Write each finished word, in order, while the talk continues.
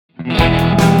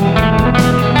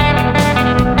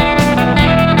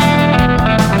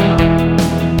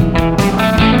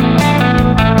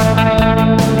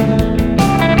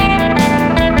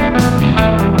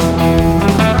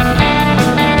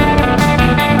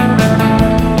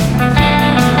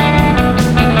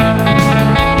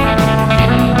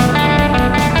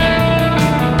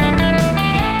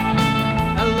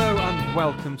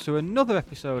another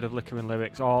episode of Liquor and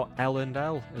Lyrics, or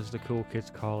L&L as the cool kids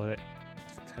call it.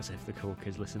 As if the cool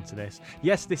kids listen to this.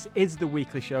 Yes, this is the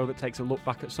weekly show that takes a look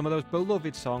back at some of those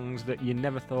beloved songs that you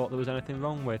never thought there was anything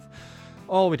wrong with.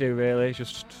 All we do really is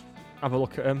just have a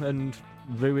look at them and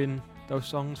ruin those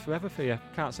songs forever for you.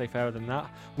 Can't say fairer than that.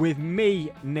 With me,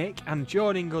 Nick, and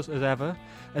joining us as ever,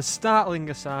 as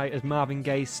startling a sight as Marvin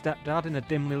Gaye's stepdad in a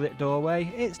dimly lit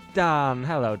doorway, it's Dan.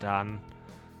 Hello, Dan.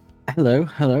 Hello.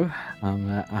 How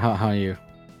are you?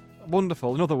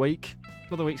 Wonderful. Another week's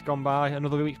gone by.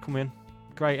 Another week's coming.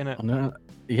 Great, innit?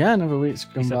 Yeah, another week's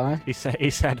gone by. He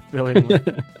said brilliantly.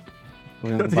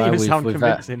 Didn't even sound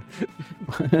convincing.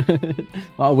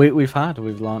 Well,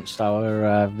 we've launched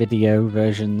our video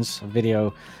versions,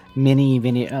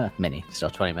 mini, still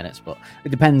 20 minutes, but it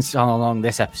depends how long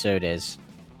this episode is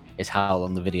how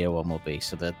long the video one will be.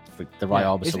 So the right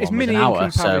Orbison one was an hour.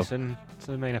 Comparison to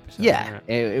the main episode. Yeah,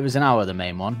 it was an hour, the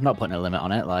main one. Not putting a limit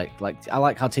on it. Like I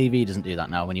like how TV doesn't do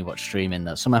that now when you watch streaming.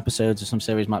 That some episodes of some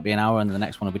series might be an hour and the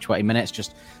next one will be 20 minutes.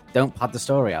 Just don't pad the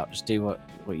story out. Just do what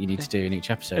you need to do in each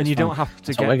episode. And you don't have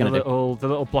to get the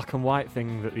little black and white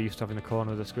thing that they used to have in the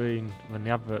corner of the screen when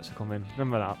the adverts are coming.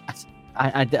 Remember that?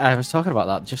 I was talking about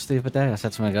that just the other day. I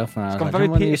said to my girlfriend, it's gone very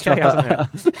Peter Kay,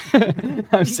 hasn't it?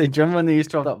 I was saying, do you remember when they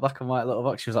used to have that black and white little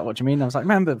box? She was like, what do you mean? I was like,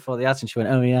 remember before the ads? And she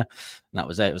went, oh yeah. And that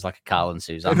was it. It was like a Carl and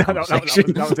Suzanne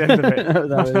conversation. That was the end of it.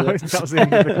 that was the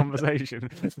end of the conversation.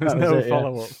 There's no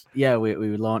follow-up. Yeah,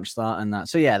 we launched that and that.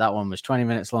 So yeah, that one was 20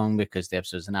 minutes long because the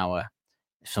episode's an hour.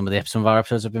 Some of our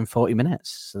episodes have been 40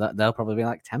 minutes. So they'll probably be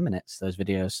like 10 minutes, those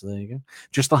videos. So there you go.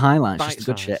 Just the highlights, just the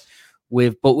good shit.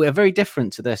 But we're very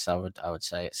different to this. I would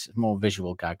say it's more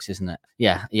visual gags, isn't it?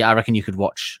 Yeah. I reckon you could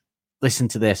listen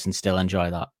to this and still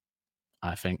enjoy that.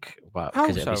 I think,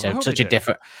 because it'd be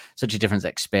such a different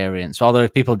experience. Although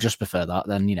if people just prefer that,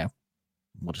 then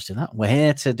we'll just do that. We're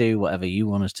here to do whatever you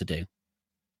want us to do,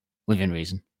 within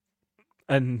reason.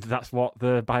 And that's what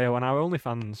the bio on our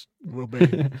OnlyFans will be.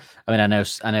 I mean, I know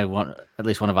at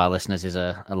least one of our listeners is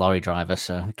a lorry driver,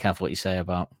 so be careful what you say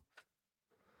about.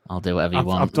 I'll do whatever you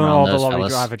want. I've done all the lorry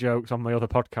driver jokes on my other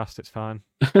podcast. It's fine.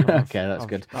 Okay, that's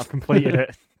good. I've completed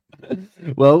it.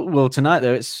 Well, tonight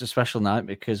though it's a special night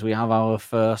because we have our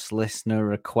first listener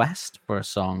request for a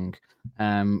song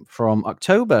from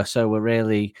October. So we're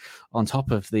really on top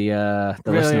of the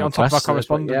listener on top of our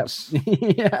correspondence.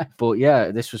 Yeah, but yeah,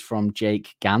 this was from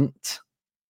Jake Gant.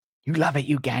 You love it,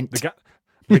 you Gant.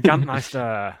 The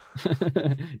Gantmeister.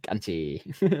 Ganty.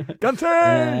 The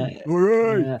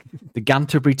The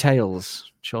Canterbury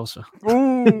Tales. Chaucer.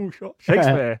 Ooh,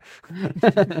 Shakespeare.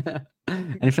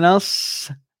 Anything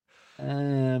else?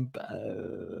 I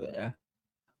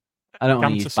don't want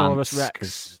to use Gantosaurus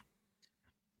Rex.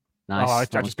 Nice.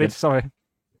 Oh, I just did. Sorry.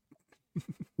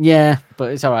 Yeah,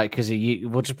 but it's all right because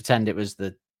we'll just pretend it was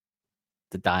the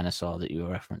dinosaur that you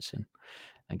were referencing.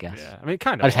 I guess. Yeah, I mean,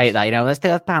 kind of. I just hate that. Let's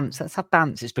have pants. Let's have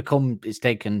pants. It's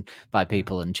taken by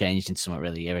people and changed into something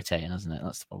really irritating, hasn't it?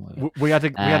 That's the problem with it. We had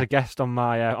a guest on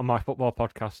my football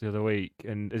podcast the other week,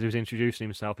 and as he was introducing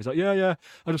himself, he's like, "Yeah,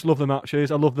 I just love the matches.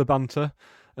 I love the banter."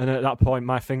 And at that point,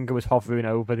 my finger was hovering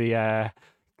over the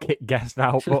kick guest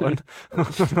out button.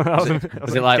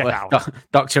 was it like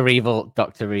Dr.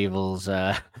 Evil's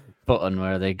button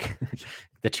where the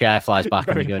chair flies back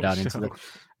and you go down into the.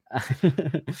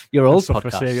 Your old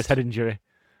podcast. A serious head injury.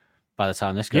 By the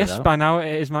time this goes out. By now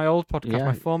it is my old podcast,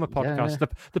 my former podcast,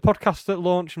 the podcast that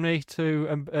launched me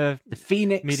to the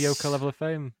Phoenix mediocre level of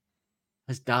fame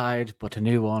has died, but a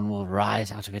new one will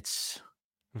rise out of its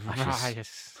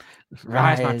rise,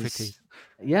 my pretties.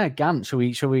 Yeah, Gant. Shall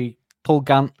we pull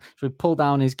Gant? Shall we pull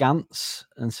down his Gants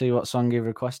and see what song he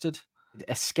requested?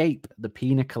 Escape, the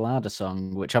Pina Colada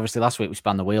song, which obviously last week we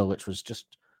spun the wheel, which was just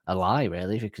a lie,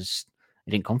 really, because it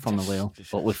didn't come from the wheel,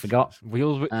 but we forgot.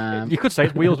 Wheels. You could say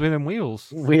wheels within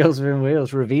wheels. Wheels within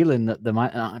wheels, revealing that there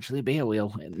might not actually be a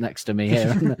wheel next to me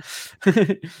here.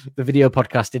 The video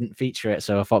podcast didn't feature it,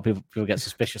 so I thought people get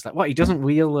suspicious. Like, what? He doesn't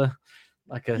wheel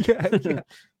like a. Yeah.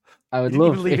 I would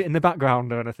love even leave it in the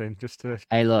background or anything, just to.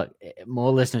 Hey, look!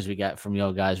 More listeners we get from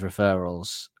your guys'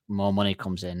 referrals, more money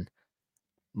comes in.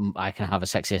 I can have a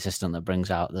sexy assistant that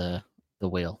brings out the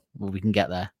wheel. Well, we can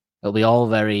get there. It'll be all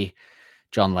very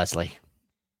John Leslie.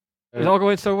 It's all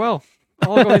going so well.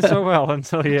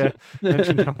 Until you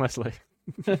mentioned John Leslie.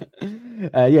 So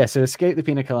Escape the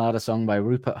Pina Colada song by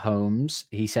Rupert Holmes.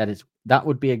 He said that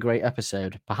would be a great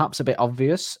episode. Perhaps a bit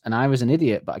obvious, and I was an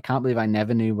idiot, but I can't believe I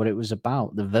never knew what it was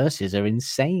about. The verses are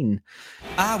insane.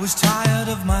 I was tired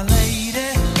of my lady.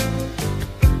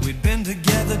 We'd been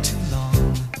together too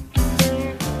long.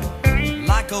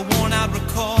 Like a worn out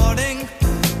recording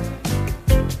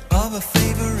of a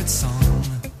favorite song.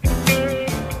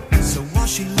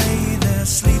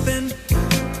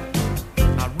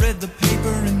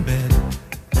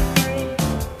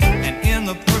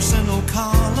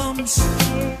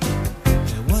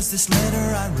 this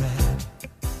letter I read.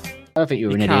 I don't think you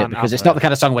were an idiot because it's not the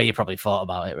kind of song where you probably thought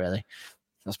about it, really.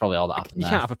 That's probably all that happened You there.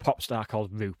 can't have a pop star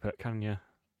called Rupert, can you?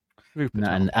 Rupert.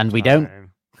 No, and we don't.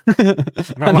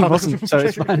 And he wasn't, so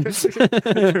it's fine.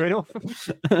 True enough.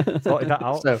 Sorted that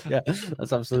out. So, yeah,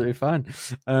 that's absolutely fine.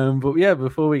 But yeah,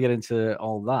 before we get into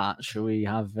all that, shall we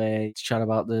have a chat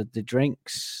about the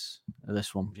drinks of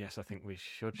this one? Yes, I think we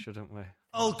should, shouldn't we?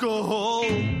 Alcohol.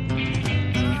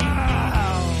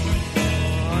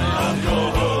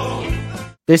 Alcohol.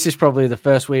 This is probably the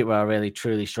first week where I really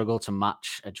truly struggle to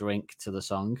match a drink to the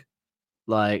song.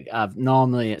 Like,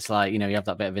 normally it's like, you know, you have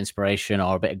that bit of inspiration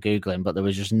or a bit of Googling, but there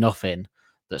was just nothing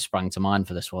that sprang to mind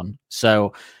for this one.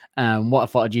 So what I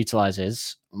thought I'd utilize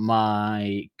is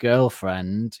my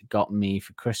girlfriend got me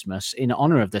for Christmas, in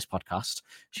honor of this podcast,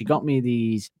 she got me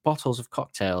these bottles of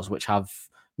cocktails which have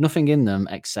nothing in them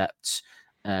except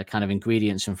kind of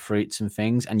ingredients and fruits and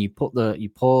things. And you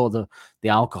pour the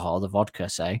alcohol, the vodka,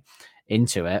 say,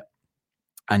 into it.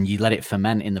 And you let it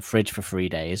ferment in the fridge for 3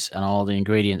 days and all the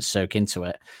ingredients soak into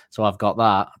it. So I've got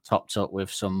that topped up with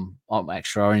some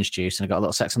extra orange juice and I got a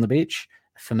little Sex on the Beach,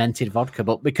 fermented vodka.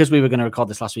 But because we were going to record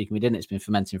this last week and we didn't, it's been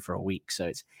fermenting for a week. So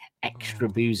it's extra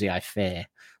boozy, I fear.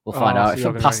 We'll find out if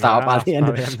it passed out by the end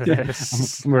of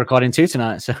this. We're recording 2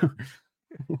 tonight. So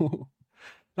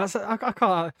That's I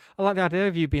like the idea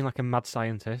of you being like a mad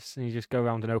scientist and you just go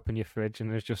around and open your fridge and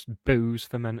there's just booze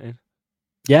fermenting.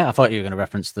 Yeah, I thought you were going to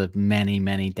reference the many,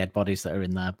 many dead bodies that are in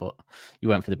there, but you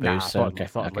went for the booze. I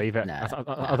thought I'd leave it. Nah,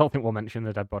 I don't think we'll mention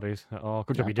the dead bodies at all.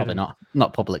 Good job you didn't.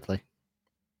 Not publicly.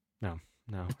 No.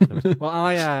 Well,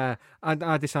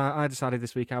 I decided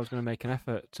this week I was going to make an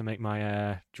effort to make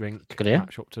my drink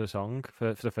match up to the song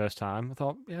for the first time. I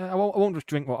thought, I won't just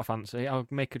drink what I fancy. I'll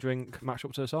make a drink match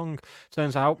up to the song.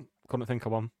 Turns out, couldn't think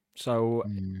of one. So,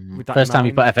 with that first time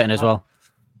you put effort in as well.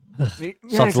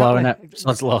 Sod's law, innit?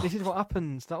 Sod's law. This is what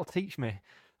happens. That'll teach me.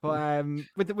 But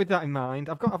with that in mind,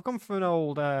 I've gone for an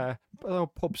old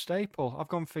pub staple. I've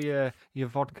gone for your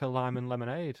vodka, lime, and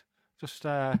lemonade. Just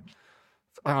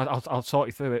I'll sort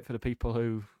you through it for the people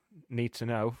who need to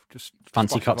know. Just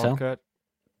fancy cocktail. Vodka,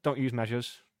 don't use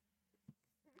measures.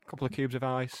 A couple of cubes of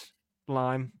ice,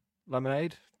 lime,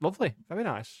 lemonade. Lovely, very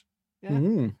nice.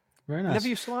 Yeah, very nice. Never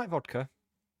used to like vodka.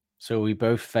 So we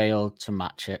both failed to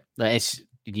match it.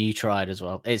 You tried as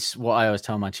well. It's what I always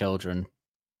tell my children: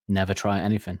 never try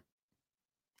anything.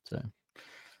 So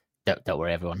don't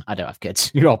worry, everyone. I don't have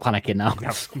kids. You're all panicking now.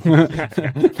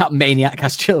 That maniac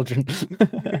has children.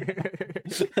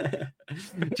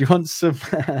 Do you want some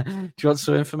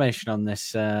information on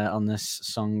this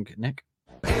song, Nick?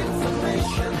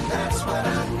 Information, that's what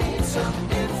I need.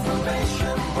 Some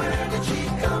information. Where did she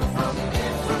come from?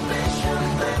 Information,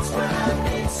 that's what I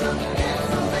need. Some information.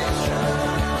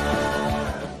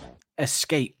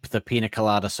 Escape, the Pina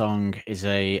Colada song, is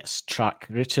a track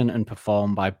written and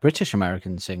performed by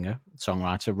British-American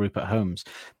singer-songwriter Rupert Holmes,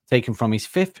 taken from his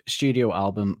 5th studio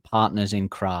album, Partners in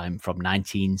Crime, from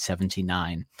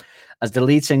 1979. As the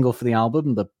lead single for the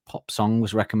album, the pop song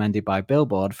was recommended by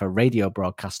Billboard for radio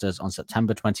broadcasters on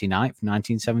September 29th,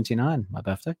 1979, my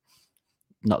birthday.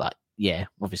 Not that year,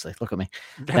 obviously, look at me.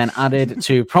 Then added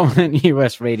to prominent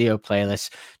US radio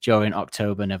playlists during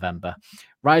October, November.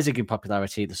 Rising in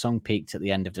popularity, the song peaked at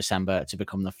the end of December to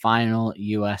become the final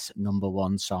US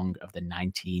 #1 song of the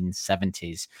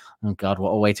 1970s. Oh God,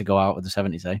 what a way to go out with the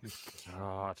 70s, eh?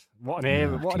 God, what an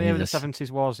era! What an era the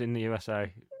 70s was in the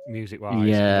USA, music-wise.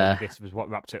 Yeah, this was what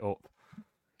wrapped it up.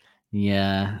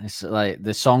 Yeah, it's like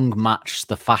the song matched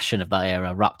the fashion of that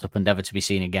era, wrapped up and never to be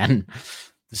seen again.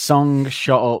 The song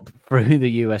shot up through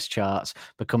the US charts,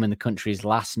 becoming the country's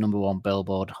last #1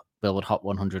 Billboard Hot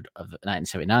 100 of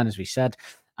 1979, as we said.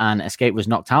 And Escape was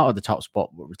knocked out of the top spot,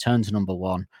 but returned to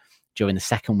 #1 during the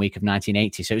second week of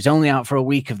 1980. So it was only out for a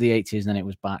week of the 80s, and then it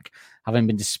was back, having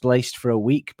been displaced for a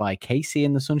week by Casey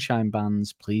and the Sunshine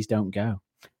Band's Please Don't Go.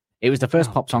 It was the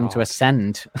first pop song to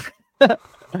ascend. That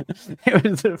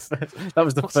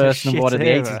was the first #1 of the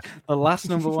 80s. The last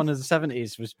 #1 of the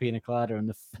 70s was Pina Colada, and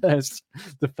the first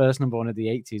 #1 of the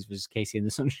 80s was Casey and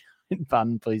the Sunshine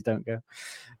Band. Please Don't Go.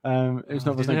 It was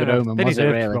not a good omen, was it?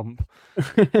 Really?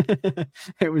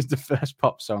 It was the first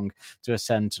pop song to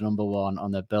ascend to #1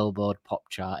 on the Billboard Pop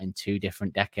Chart in 2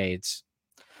 different decades.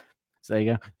 So there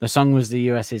you go. The song was the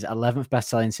US's 11th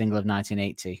best-selling single of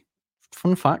 1980.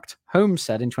 Fun fact: Holmes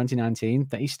said in 2019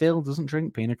 that he still doesn't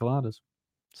drink pina coladas.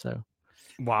 So,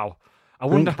 wow. I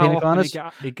wonder how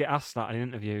often he'd get asked that in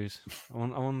interviews. I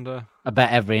wonder. I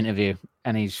bet every interview,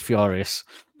 and he's furious.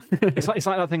 It's like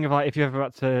that thing of like if you ever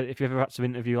had to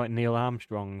interview like Neil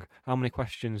Armstrong, how many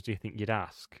questions do you think you'd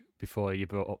ask before you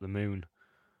brought up the moon?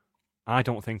 I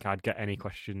don't think I'd get any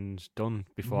questions done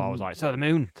before I was like, so the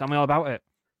moon, tell me all about it.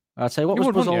 I'd say, what You was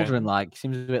would, Buzz wouldn't you? Aldrin like?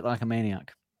 Seems a bit like a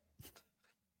maniac.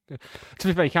 To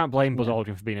be fair, you can't blame Buzz Yeah.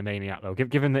 Aldrin for being a maniac, though.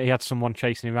 Given that he had someone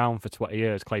chasing him around for 20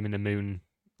 years claiming the moon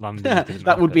landing didn't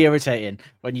That would be happen. irritating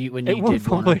when you It would did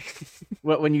one probably.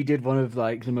 when you did one of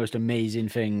like the most amazing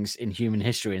things in human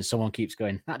history, and someone keeps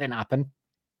going, that didn't happen.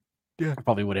 Yeah. It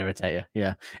probably would irritate you.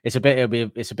 Yeah, it's a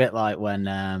bit like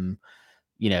when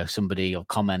somebody will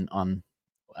comment on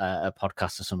a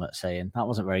podcast or something saying that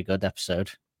wasn't a very good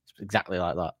episode. It's exactly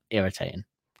like that. Irritating.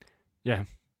 Yeah.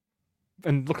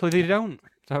 And luckily they don't.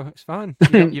 So it's fine.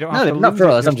 You don't have No, to not lose for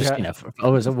it us. I'm just just, yet. for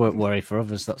others. I worry for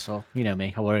others. That's all. You know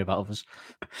me. I worry about others.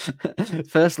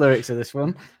 First lyrics of this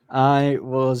one. I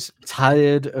was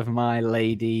tired of my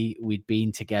lady. We'd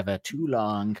been together too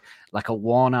long, like a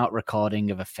worn-out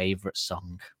recording of a favorite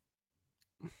song.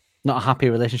 Not a happy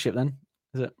relationship, then,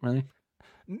 is it? Really?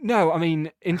 No, I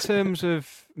mean, in terms of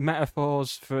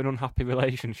metaphors for an unhappy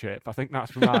relationship, I think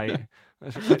that's right.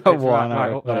 It's right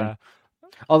worn-out up there.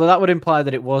 Although that would imply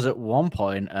that it was at one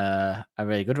point a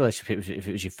really good relationship if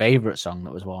it was your favorite song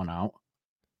that was worn out.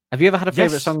 Have you ever had a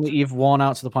favorite Yes. song that you've worn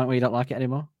out to the point where you don't like it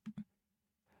anymore?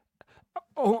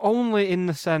 Only in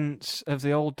the sense of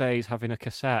the old days having a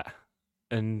cassette,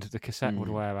 and the cassette would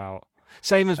Mm. wear out.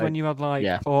 Same as when you had like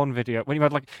yeah. porn video. When you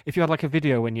had like, if you had like a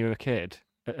video when you were a kid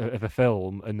of a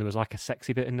film, and there was like a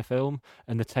sexy bit in the film,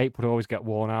 and the tape would always get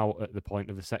worn out at the point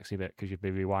of the sexy bit because you'd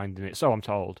be rewinding it. So I'm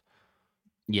told.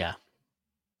 Yeah.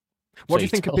 What So do you you're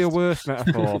think would be a told. worse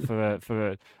metaphor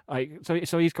for like?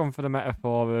 So he's gone for the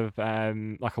metaphor of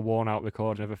like a worn out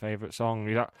recording of a favorite song.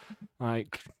 Is that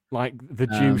like the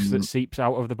juice that seeps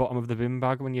out of the bottom of the bin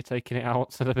bag when you're taking it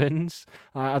out to the bins?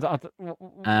 What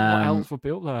else would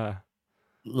be up there?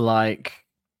 Like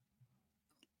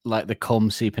the cum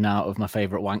seeping out of my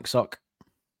favorite wank sock.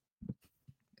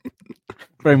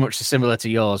 Very much similar to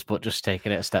yours, but just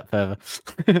taking it a step further.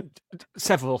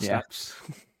 Several Yeah. steps.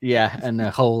 Yeah, and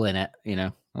a hole in it,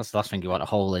 That's the last thing you want, a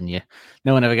hole in you.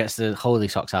 No one ever gets the holy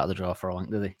socks out of the drawer for a wank,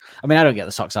 do they? I mean, I don't get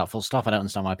the socks out full stop. I don't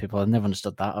understand why people have never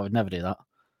understood that. I would never do that.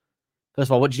 First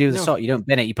of all, what do you do with the sock? You don't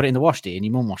bin it, you put it in the wash, do you? And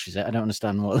your mum washes it. I don't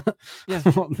understand what... Yeah,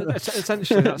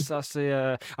 essentially, that's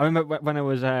the. I remember when I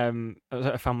was at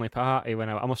a family party when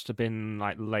I must have been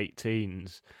like late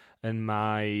teens, and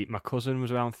my cousin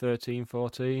was around 13,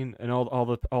 14, and all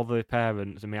the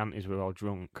parents and my aunties were all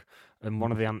drunk, and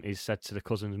one of the aunties said to the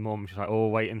cousin's mum, she's like, "Oh,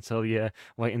 wait until you're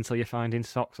finding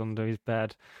socks under his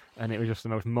bed," and it was just the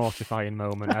most mortifying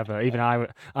moment ever. Even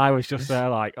I was just there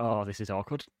like, "Oh, this is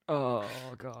awkward." Oh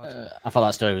God. I thought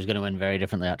that story was going to end very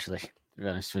differently, actually. To be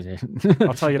honest with you,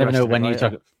 I'll tell you the never rest know of it when you later.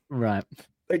 talk. Right,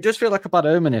 it does feel like a bad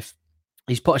omen if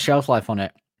he's put a shelf life on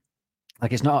it.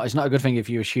 Like it's not a good thing if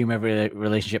you assume every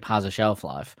relationship has a shelf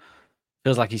life.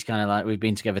 Feels like he's kind of like we've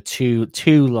been together too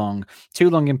long.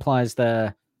 Too long implies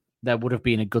there would have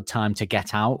been a good time to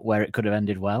get out where it could have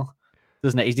ended well,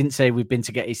 doesn't it? He didn't say we've been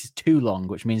together. He says too long,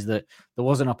 which means that there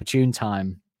was an opportune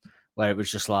time where it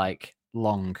was just like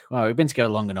long. Well, we've been together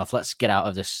long enough. Let's get out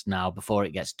of this now before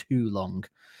it gets too long.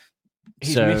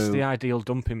 He's missed the ideal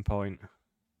dumping point.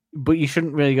 But you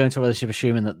shouldn't really go into a relationship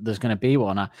assuming that there's going to be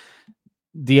one.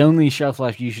 The only shelf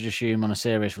life you should assume on a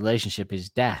serious relationship is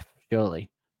death, surely.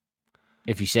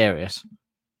 If you're serious.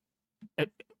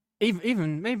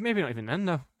 Even maybe not even then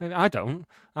though. I don't.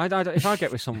 If I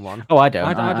get with someone, I don't.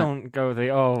 I don't go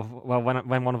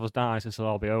when one of us dies, this will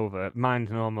all be over. Mine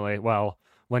normally,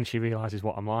 when she realizes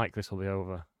what I'm like, this will be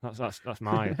over. That's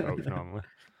my approach normally.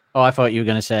 Oh, I thought you were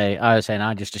going to say. I was saying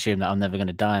I just assume that I'm never going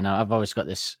to die. Now I've always got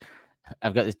this.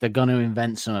 They're going to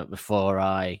invent something before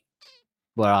I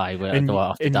go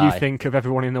off to die. You think of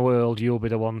everyone in the world, you'll be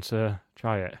the one to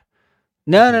try it.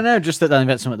 No. Just that they'll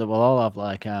invent something that we'll all have.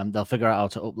 Like they'll figure out how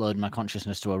to upload my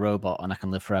consciousness to a robot, and I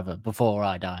can live forever before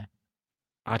I die.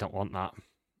 I don't want that.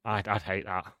 I'd hate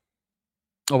that.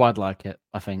 Oh, I'd like it.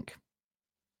 I think.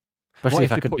 Especially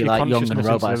if I could be like young and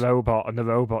robots. The robot and the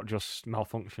robot just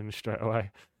malfunctions straight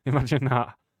away. Imagine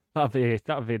that. That'd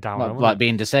be a down. Like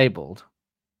being disabled.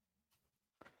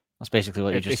 That's basically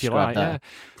what you just described there.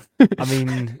 Yeah. I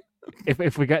mean,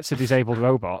 if we get to disabled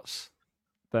robots,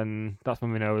 then that's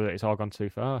when we know that it's all gone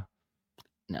too far.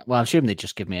 No, well, I'm assuming they'd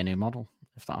just give me a new model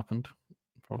if that happened.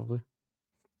 Probably.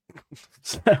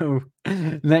 So,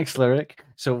 next lyric.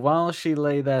 So while she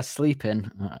lay there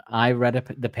sleeping, I read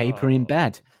the paper in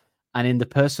bed. And in the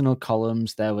personal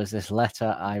columns, there was this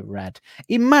letter I read.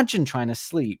 Imagine trying to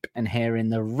sleep and hearing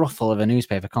the ruffle of a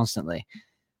newspaper constantly.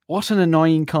 What an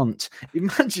annoying cunt.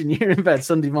 Imagine you're in bed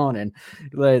Sunday morning,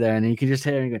 you lay there, and you can just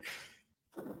hear him going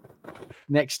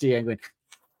next to you and going.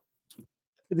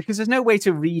 Because there's no way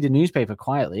to read a newspaper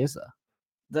quietly, is there?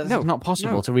 That's not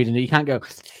possible to read You can't go.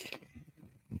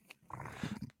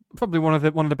 Probably one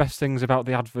of the best things about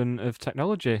the advent of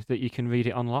technology that you can read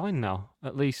it online now.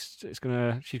 At least she's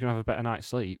gonna have a better night's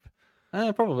sleep.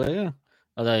 Probably, yeah.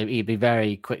 Although it'd be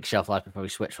very quick shelf life to probably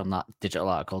switch from that digital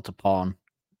article to porn.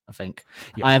 I think.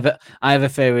 Yeah. I have a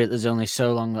theory that there's only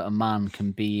so long that a man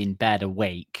can be in bed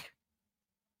awake.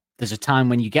 There's a time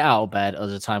when you get out of bed, or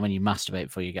there's a time when you masturbate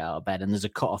before you get out of bed, and there's a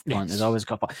cut-off point. There's always a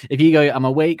cut-off point. If you go, I'm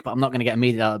awake, but I'm not going to get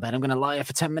immediately out of bed. I'm going to lie here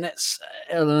for 10 minutes.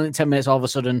 10 minutes, all of a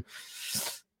sudden,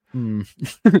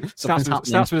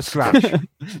 starts with a scratch.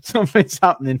 Something's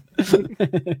happening.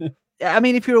 I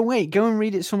mean, if you're awake, go and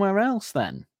read it somewhere else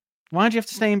then. Why do you have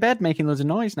to stay in bed making loads of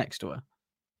noise next to her?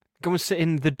 Go and sit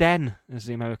in the den, as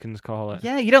the Americans call it.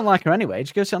 Yeah, you don't like her anyway.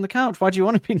 Just go sit on the couch. Why do you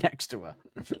want to be next to her?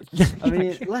 I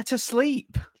mean, let her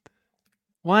sleep.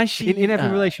 Why is she in every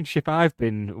relationship I've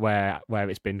been where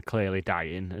it's been clearly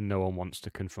dying and no one wants to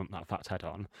confront that fact head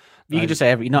on? You can just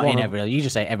say you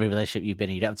just say every relationship you've been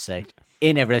in. You don't have to say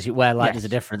in every relationship where there's a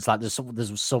difference. Like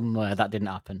there's somewhere that didn't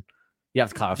happen. You have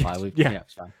to clarify. Yeah,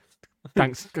 it's fine.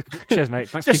 Thanks. Cheers, mate.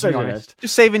 Thanks for keeping me honest.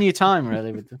 Just saving you time,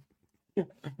 really. With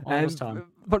time.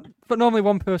 But normally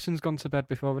one person's gone to bed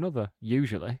before another.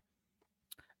 Usually.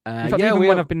 Even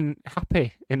when I've been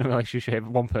happy in a relationship,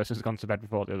 one person's gone to bed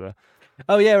before the other.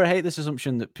 Oh yeah, I hate this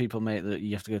assumption that people make that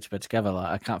you have to go to bed together. Like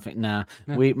I can't think. Nah,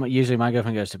 usually my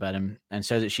girlfriend goes to bed and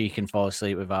so that she can fall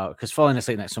asleep without. Because falling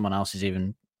asleep next to someone else is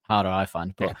even harder, I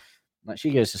find. But like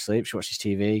she goes to sleep, she watches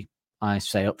TV. I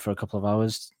stay up for a couple of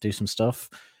hours, do some stuff,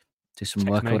 do some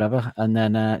work or whatever, and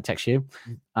then text you.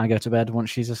 I go to bed once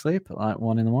she's asleep, at like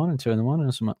 1 a.m, 2 a.m,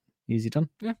 or something. Easy done.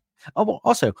 Yeah. Oh, but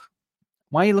also,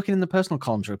 why are you looking in the personal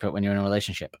columns, Rupert, when you're in a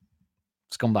relationship?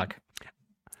 Scumbag.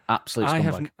 Absolute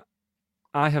scumbag.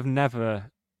 I have never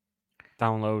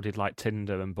downloaded like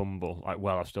Tinder and Bumble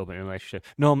while I've still been in a relationship.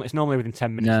 It's normally within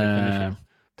 10 minutes of finishing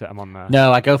that I'm on there.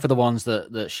 No, I go for the ones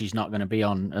that she's not going to be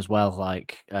on as well,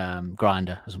 like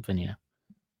Grindr or something, yeah.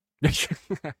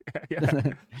 Yeah. Not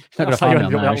going to find me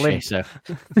on there, is she? So.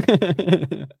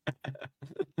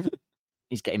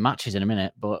 He's getting matches in a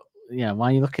minute, but yeah, why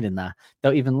are you looking in there?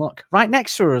 Don't even look. Right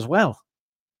next to her as well.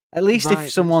 At least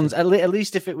if someone's, at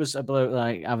least if it was a bloke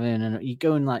like having, you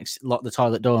go and like lock the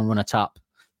toilet door and run a tap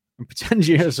and pretend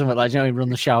you have something like, run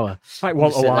the shower. Like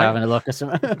Walter White having a look at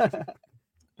something.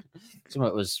 Something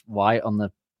that was white on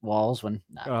the walls when.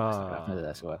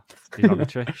 Derogatory,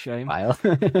 shame.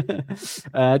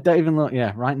 Don't even look.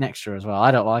 Yeah, right next to her as well.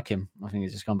 I don't like him. I think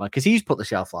he's just gone back because he's put the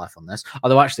shelf life on this.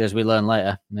 Although actually, as we learn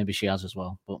later, maybe she has as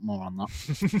well. But more on that.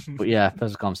 But yeah,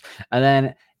 personal comms. And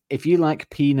then if you like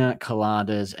pina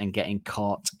coladas and getting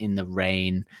caught in the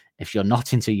rain, if you're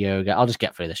not into yoga, I'll just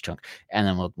get through this chunk and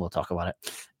then we'll talk about it.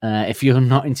 If you're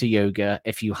not into yoga,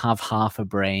 if you have half a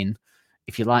brain,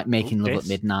 if you like making love at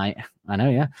midnight, I know,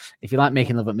 yeah. If you like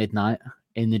making love at midnight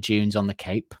in the dunes on the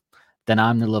Cape, then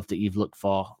I'm the love that you've looked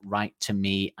for. Write to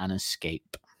me and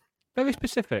escape. Very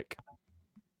specific.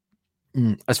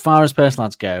 As far as personal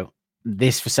ads go,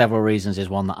 this for several reasons is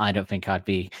one that I don't think I'd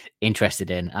be interested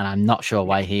in, and I'm not sure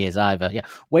why he is either. Yeah,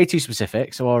 way too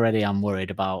specific. So already I'm worried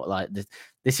about like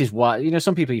this is why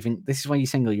some people you think this is why you're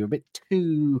single. You're a bit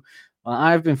too. Well,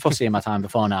 I've been fussy in my time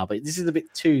before now, but this is a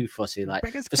bit too fussy. Like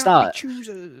for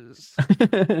starters,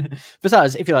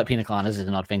 if you like pina coladas, is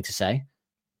an odd thing to say.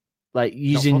 Like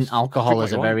using alcohol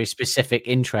as a very specific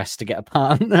interest to get a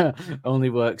partner only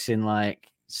works in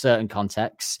like certain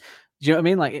contexts. Do you know what I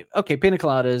mean? Like, okay, pina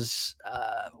coladas,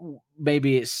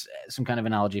 maybe it's some kind of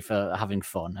analogy for having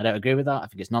fun. I don't agree with that. I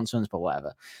think it's nonsense, but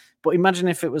whatever. But imagine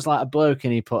if it was like a bloke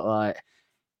and he put like,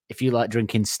 if you like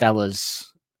drinking Stellas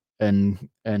and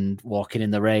walking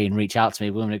in the rain, reach out to me,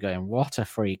 women are going, what a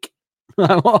freak.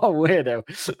 Like, what a weirdo.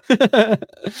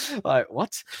 Like,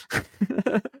 what?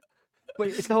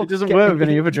 Wait, it doesn't work with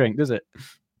any other drink, does it?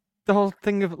 The whole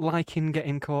thing of liking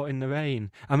getting caught in the rain.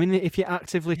 I mean, if you're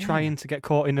actively trying to get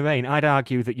caught in the rain, I'd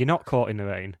argue that you're not caught in the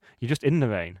rain. You're just in the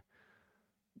rain.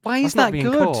 Why is that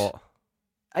good? Caught.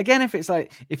 Again, if it's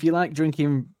like, if you like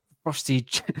drinking Frosty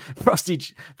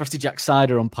Jack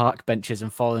cider on park benches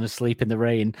and falling asleep in the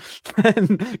rain,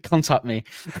 then contact me.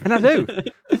 And I do.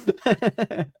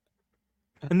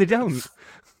 And they don't.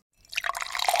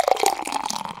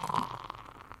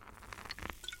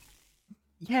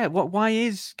 Yeah, why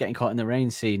is getting caught in the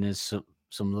rain seen as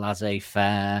some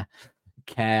laissez-faire,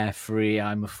 carefree,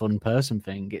 I'm a fun person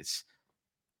thing? It's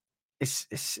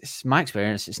my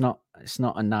experience. It's not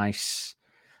a nice.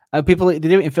 People they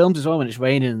do it in films as well when it's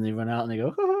raining and they run out and they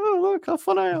go, oh look how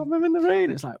fun I am! I'm in the rain.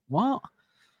 It's like what?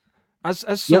 As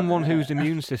Yep. someone whose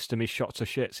immune system is shot to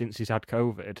shit since he's had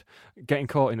COVID, getting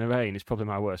caught in the rain is probably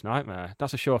my worst nightmare.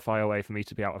 That's a surefire way for me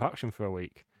to be out of action for a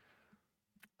week.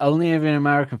 Only ever in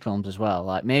American films as well.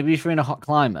 Like maybe if you're in a hot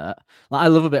climate, like I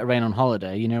love a bit of rain on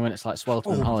holiday. You know when it's like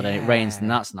sweltering on Oh, holiday, it rains, and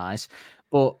yeah. that's nice.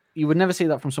 But you would never see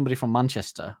that from somebody from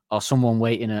Manchester or someone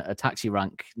waiting at a taxi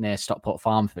rank near Stockport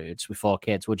Farm Foods with 4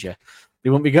 kids, would you?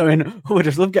 They wouldn't be going, oh, I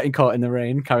just love getting caught in the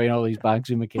rain, carrying all these bags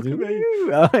with my kids. Look at me.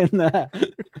 Woo, out in there.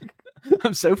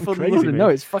 I'm so fun crazy, loving. mate. No,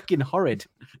 it's fucking horrid.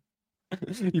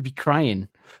 You'd be crying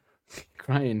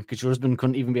because your husband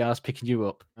couldn't even be asked picking you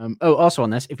up. Also on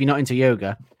this, if you're not into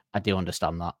yoga, I do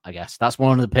understand that. I guess that's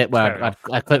one of the pit Fair where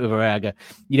I click with Ray. I go,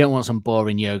 you don't want some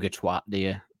boring yoga twat, do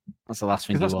you? That's the last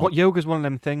thing you Because want. what yoga's one of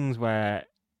them things where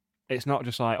it's not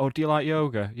just like, oh, do you like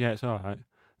yoga? Yeah, it's all right.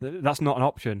 That's not an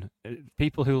option.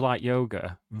 People who like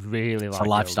yoga really It's like a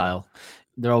lifestyle.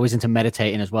 They're always into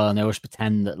meditating as well, and they always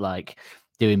pretend that like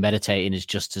doing meditating is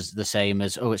just as the same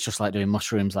as it's just like doing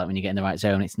mushrooms. Like when you get in the right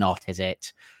zone, it's not, is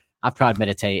it? I've tried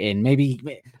meditating.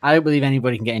 Maybe I don't believe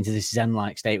anybody can get into this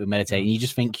zen-like state with meditating. You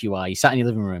just think you are. You sat in your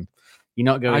living room. You're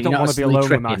not going. I don't want to be alone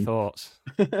with my thoughts.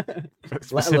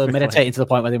 Let alone meditating to the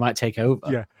point where they might take over.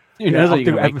 Yeah. Who knows I'll what do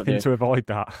you're gonna wake up everything doing. to avoid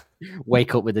that.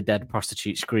 Wake up with a dead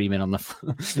prostitute screaming on the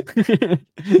floor.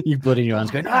 You blood in your hands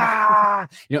going, ah!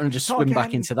 You don't want to just Not swim back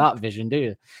again. into that vision, do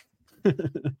you?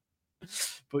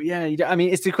 But yeah, I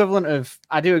mean, it's the equivalent of,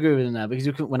 I do agree with him there, because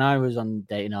when I was on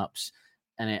dating apps,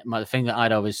 and the thing that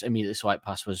I'd always immediately swipe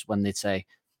past was when they'd say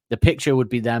the picture would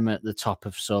be them at the top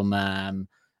of some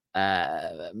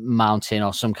mountain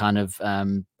or some kind of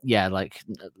like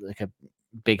a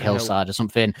big hillside or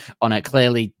something on it,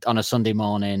 clearly on a Sunday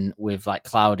morning with like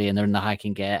cloudy, and they're in the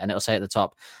hiking gear, and it'll say at the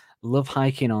top, love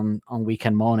hiking on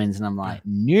weekend mornings, and I'm like,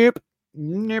 nope.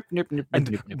 And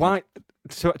why?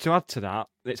 To add to that,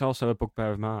 it's also a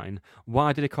bugbear of mine.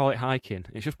 Why do they call it hiking?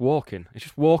 It's just walking. It's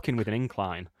just walking with an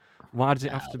incline. Why does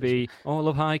it have to be? Oh, I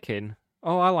love hiking.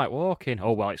 Oh, I like walking.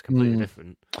 Oh, well, it's completely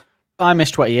different. I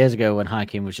missed 20 years ago when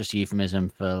hiking was just a euphemism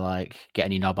for like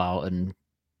getting your knob out and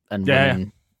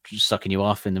women sucking you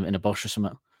off in a bush or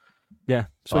something. Yeah,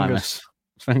 swingers.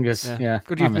 Swingers, yeah.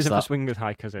 Good I miss euphemism for that. swingers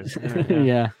hikers is.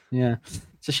 Yeah.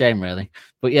 It's a shame, really.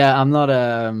 But yeah, I'm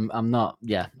not.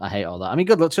 Yeah, I hate all that. I mean,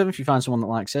 good luck to him if you find someone that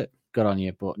likes it. Good on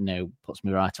you, but no, puts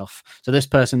me right off. So this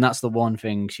person, that's the one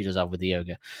thing she does have with the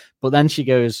yoga. But then she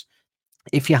goes,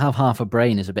 if you have half a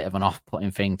brain is a bit of an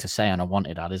off-putting thing to say on a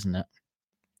wanted ad, isn't it?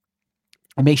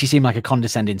 It makes you seem like a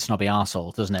condescending, snobby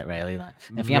arsehole, doesn't it, really? Like,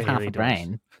 if you have half Really a does.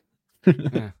 brain...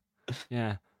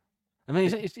 Yeah. I mean,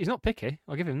 he's not picky.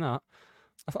 I'll give him that.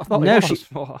 I thought No, he was.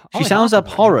 she sounds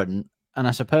abhorrent, and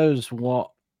I suppose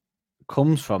what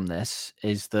comes from this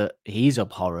is that he's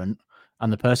abhorrent,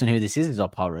 and the person who this is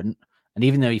abhorrent, and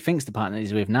even though he thinks the partner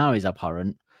he's with now is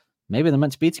abhorrent, maybe they're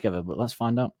meant to be together, but let's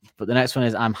find out. But the next one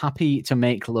is, I'm happy to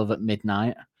make love at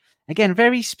midnight. Again,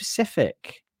 very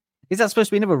specific. Is that supposed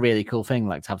to be another really cool thing,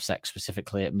 like to have sex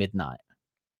specifically at midnight?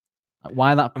 Like,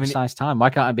 why that precise time? Why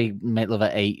can't I be make love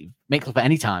at 8? Make love at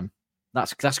any time.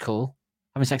 That's cool.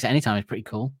 Having sex at any time is pretty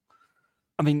cool.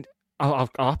 I mean, I'll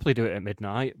happily do it at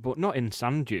midnight, but not in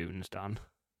sand dunes, Dan.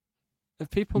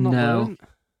 Have people not learned?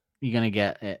 You're going to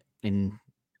get it in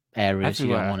areas you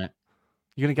don't want it.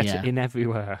 You're going to get it in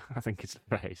everywhere, I think is the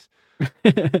phrase.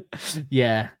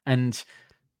 Yeah,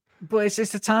 but it's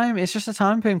just a time. It's just a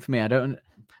time thing for me. I don't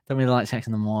really like sex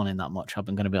in the morning that much. I'm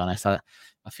going to be honest. I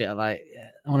feel like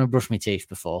I want to brush my teeth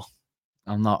before.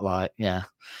 I'm not like Okay,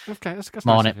 that's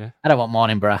morning. Nice of you. I don't want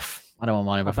morning breath. No, I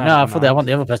want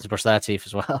the other person to brush their teeth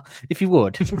as well. If you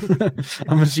would,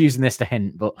 I'm just using this to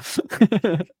hint, but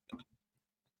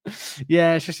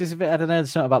yeah, it's just a bit. I don't know.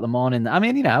 There's something about the morning. I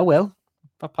mean, I will.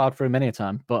 I've powered through many a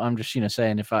time, but I'm just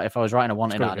saying if I was writing a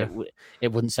wanted ad,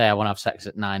 it wouldn't say I want to have sex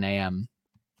at 9 a.m.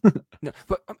 No,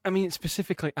 but I mean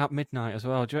specifically at midnight as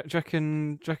well. Do you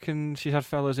reckon she's had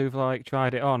fellas who've like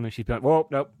tried it on and she's been like, whoa,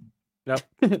 nope.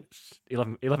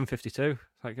 11:52.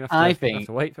 Like you have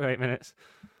to wait for 8 minutes.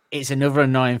 It's another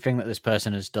annoying thing that this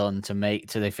person has done to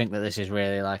they think that this is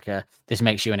really like this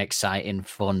makes you an exciting,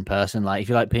 fun person. Like if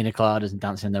you like pina coladas and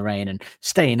dancing in the rain and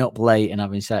staying up late and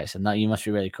having sex, and that you must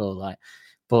be really cool. Like,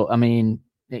 but I mean,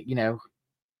 if you've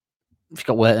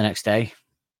got work the next day,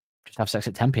 just have sex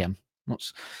at 10 p.m.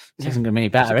 This isn't going to be any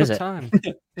better, is it? Time.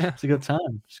 It's a good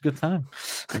time. It's a good time.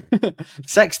 The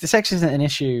sex isn't an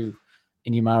issue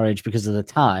in your marriage because of the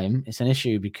time. It's an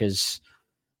issue because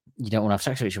you don't want to have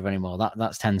sex with each other anymore.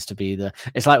 That tends to be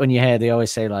it's like when you hear they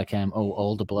always say like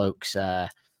older blokes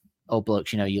old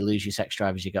blokes, you lose your sex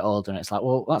drive as you get older. And it's like,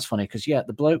 well, that's funny because,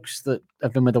 the blokes that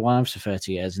have been with their wives for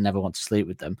 30 years and never want to sleep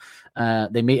with them,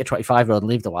 they meet a 25-year-old and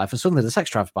leave the wife, and suddenly the sex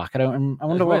drive's back. I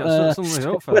wonder what. Somebody's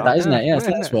up for weird that, isn't it? Yeah,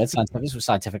 that's weird. This was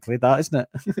scientifically that, isn't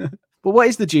it? But what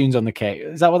is the dunes on the Cape?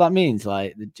 Is that what that means?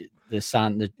 Like the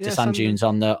sand dunes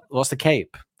on the what's the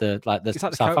Cape? It's like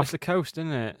it's the coast,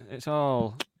 isn't it? It's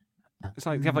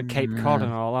like they have like Cape Cod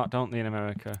and all that, don't they, in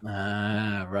America?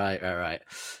 Right.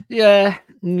 Yeah,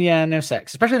 no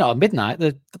sex, especially not at midnight.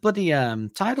 The bloody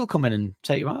tide will come in and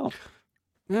take you out.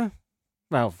 Yeah,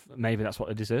 well, maybe that's what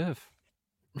they deserve.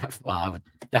 Well, I would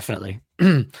definitely.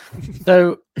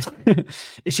 So,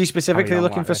 is she specifically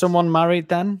looking for someone married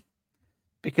then?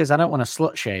 Because I don't want to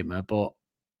slut shame her, but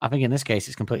I think in this case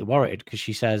it's completely warranted because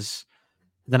she says,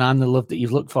 "Then I'm the love that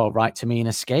you've looked for. Write to me and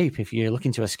escape. If you're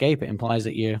looking to escape, it implies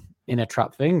that you're in a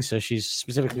trap thing." So she's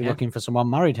specifically looking for someone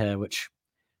married here, which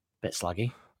a bit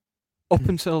slaggy. Up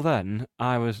until then,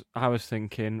 I was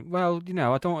thinking, well,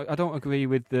 I don't agree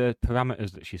with the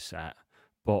parameters that she's set,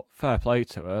 but fair play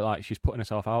to her. Like, she's putting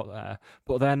herself out there.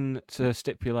 But then to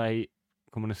stipulate,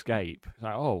 come and escape, it's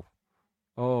like,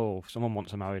 oh, someone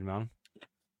wants a married man.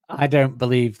 I don't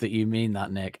believe that you mean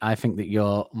that, Nick. I think that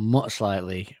you're much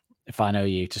likely, if I know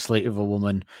you, to sleep with a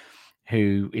woman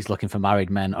who is looking for married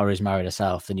men or is married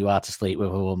herself than you are to sleep with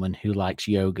a woman who likes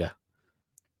yoga.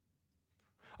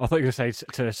 I thought you were going to say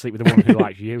to sleep with a woman who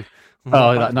likes you.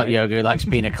 Not yoga, who likes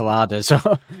Pina Colada.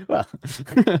 So, well,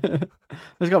 there's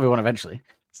got to be one eventually.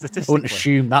 I wouldn't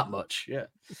assume that much. Yeah.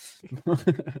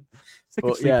 Sick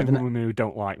of sleeping with women who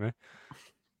don't like me.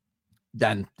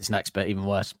 Then this next bit, even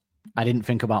worse. I didn't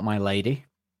think about my lady.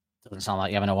 Doesn't sound like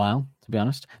you having a while, to be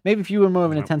honest. Maybe if you were more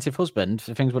of an attentive husband,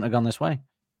 things wouldn't have gone this way.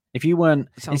 If you weren't,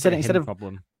 instead of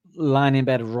lying in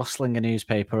bed rustling a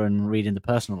newspaper and reading the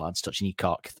personal ads, touching your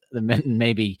cock, then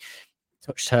maybe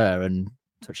touched her and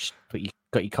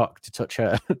got your cock to touch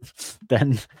her.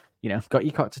 Then, got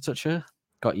your cock to touch her,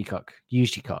 got your cock,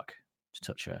 used your cock to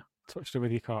touch her. Touched her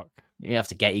with your cock. You have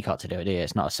to get your cock to do it, do you?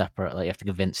 It's not a separate, you have to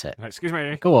convince it. Excuse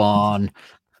me. Go on.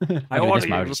 I want this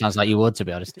marriage. It sounds like you would, to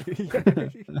be honest.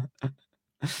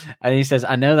 And he says,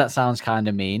 I know that sounds kind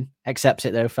of mean. Accepts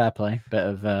it though, fair play. Bit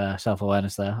of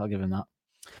self-awareness there. I'll give him that.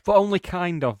 But only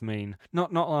kind of mean.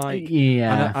 Not like...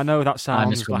 Yeah. I know that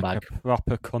sounds like a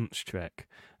proper cunt's trick.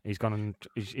 He's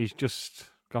just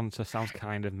gone to sounds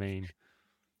kind of mean.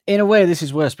 In a way, this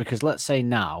is worse because let's say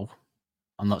now,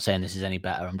 I'm not saying this is any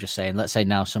better. I'm just saying, let's say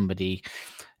now somebody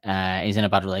is in a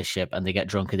bad relationship and they get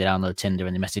drunk and they download Tinder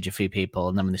and they message a few people,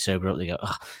 and then when they sober up, they go,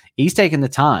 oh, he's taking the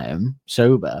time,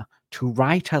 sober, to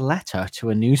write a letter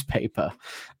to a newspaper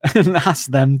and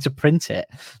ask them to print it.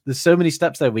 There's so many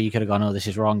steps there where you could have gone, oh, this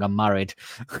is wrong, I'm married.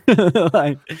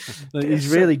 He's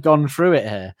really gone through it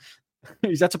here.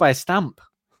 He's had to buy a stamp.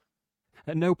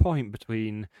 At no point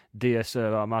between dear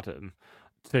sir or madam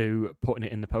to putting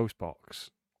it in the post box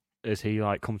as he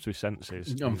comes to his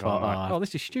senses. Oh,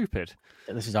 this is stupid.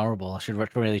 This is horrible. I should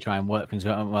really try and work things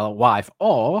out. Well, wife,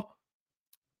 or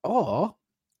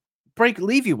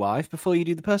leave your wife before you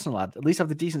do the personal ad. At least have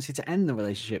the decency to end the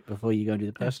relationship before you go and do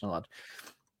the personal ad.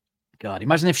 God,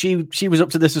 imagine if she was up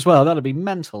to this as well. That'd be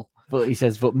mental. But he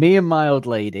says, but me and my old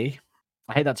lady.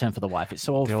 I hate that term for the wife. It's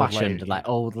so old-fashioned, like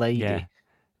old lady. Yeah.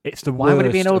 It's the why would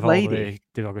it be an old lady?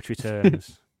 Derogatory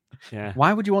terms. Yeah.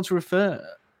 Why would you want to refer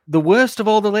the worst of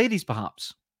all the ladies,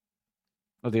 perhaps,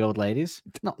 or the old ladies?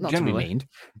 Not to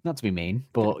be mean,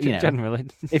 but generally,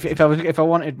 if I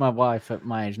wanted my wife at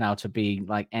my age now to be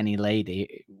like any lady,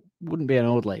 it wouldn't be an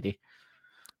old lady.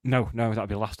 No, that'd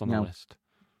be last on the list.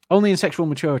 Only in sexual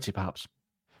maturity, perhaps.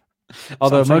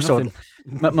 Although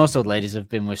most old ladies have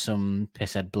been with some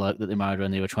pisshead bloke that they married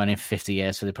when they were 20, 50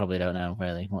 years, so they probably don't know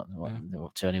really what they're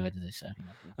up to anyway, do they say?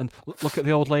 And look at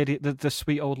the old lady, the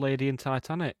sweet old lady in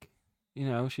Titanic.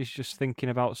 She's just thinking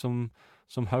about some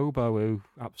hobo who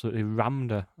absolutely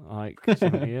rammed her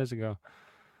 70 years ago.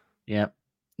 Yeah,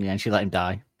 and she let him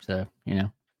die. So yeah,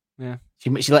 she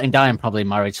let him die and probably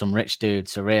married some rich dude.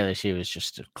 So really, she was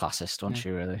just a classist, wasn't she?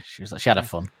 Really, she was she had her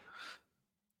fun.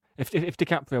 If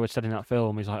DiCaprio had said in that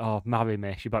film, he's like, "Oh, marry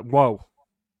me," she'd be like, "Whoa,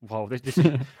 this is."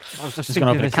 I was just going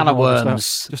to open a can of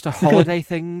worms. Just a holiday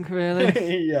thing,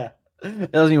 really. Yeah.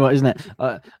 Isn't it?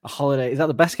 A holiday, is that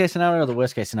the best case scenario or the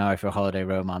worst case scenario for a holiday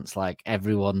romance? Like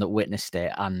everyone that witnessed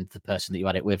it and the person that you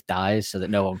had it with dies, so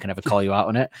that no one can ever call you out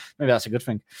on it. Maybe that's a good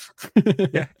thing.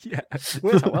 Yeah.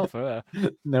 Works out well for her.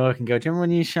 No one can go. Do you remember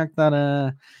when you shagged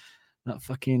that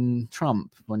fucking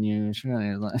Trump when you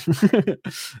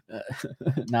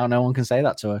now no one can say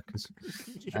that to her because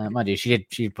mind you,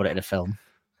 she put it in a film.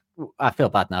 I feel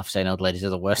bad now for saying old ladies are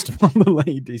the worst among the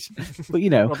ladies, but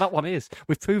Well, that one is.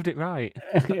 We've proved it right.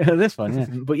 this one, yeah.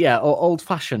 But yeah, old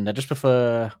fashioned. I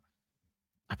prefer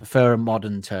a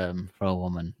modern term for a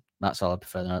woman. That's all I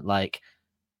prefer. Like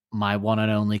my one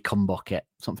and only cum bucket,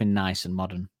 something nice and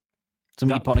modern.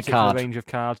 Something you That put on a particular card. range of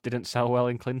cards didn't sell well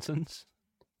in Clinton's.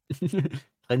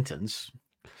 Clinton's.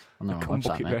 On The their cum own website,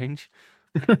 bucket mate. range.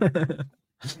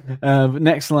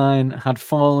 Next line, had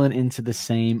fallen into the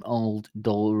same old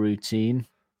dull routine.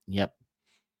 Yep,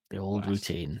 the old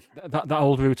routine. That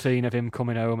old routine of him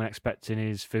coming home and expecting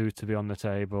his food to be on the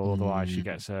table, otherwise she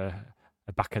gets a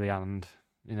back of the hand.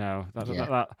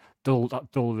 That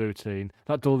dull routine.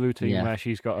 That dull routine where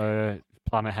she's got a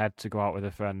plan ahead to go out with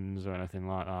her friends or anything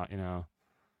like that.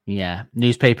 Yeah,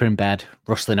 newspaper in bed,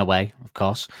 rustling away, of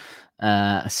course.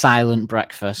 A silent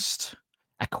breakfast,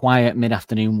 a quiet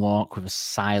mid-afternoon walk with a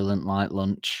silent light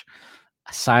lunch,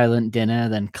 a silent dinner,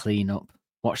 then clean up,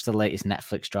 watch the latest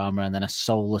Netflix drama, and then a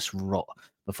soulless rut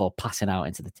before passing out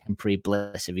into the temporary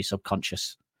bliss of your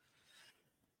subconscious.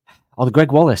 Or the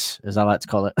Greg Wallace, as I like to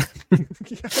call it.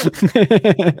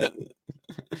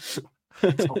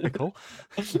 Topical.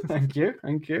 Thank you.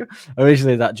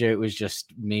 Originally, that joke was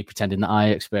just me pretending that I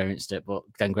experienced it, but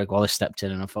then Greg Wallace stepped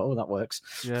in and I thought, oh, that works.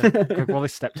 Yeah, Greg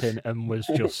Wallace stepped in and was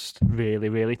just really,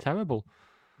 really terrible.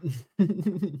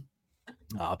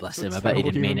 Oh, bless him. I bet he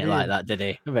didn't mean it like that, did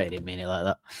he? I bet he didn't mean it like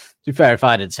that. To be fair, if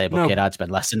I had a disabled kid, I'd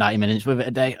spend less than 90 minutes with it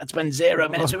a day. I'd spend 0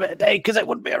 minutes with it a day because it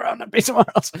wouldn't be around. I'd be somewhere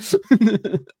else.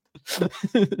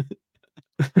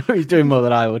 He's doing more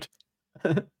than I would.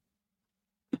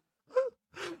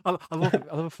 I love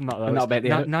it from that though. Not about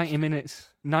the 90 minutes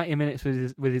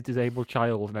with his disabled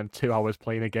child, and then 2 hours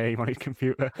playing a game on his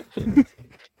computer.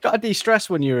 Got to de-stress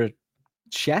when you're a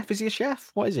chef. Is he a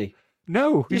chef? What is he?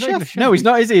 No, He's not a even a chef. No, he's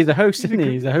not. Is he? He's a host, isn't he?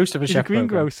 gr- He's a host of a He's chef a program.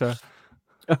 greengrocer.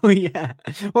 Oh yeah.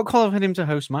 What qualified him to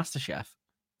host MasterChef?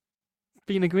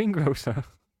 Being a greengrocer.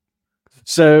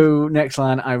 So next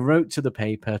line, I wrote to the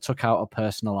paper, took out a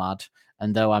personal ad,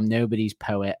 and though I'm nobody's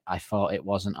poet, I thought it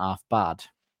wasn't half bad.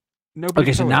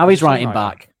 Okay, so now he's writing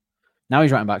back. Now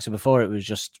he's writing back. So before it was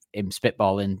just him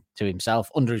spitballing to himself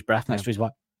under his breath next to his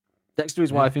wife,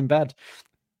 wife in bed.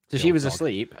 So she was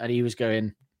asleep, and he was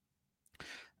going,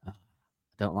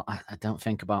 I don't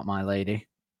think about my lady.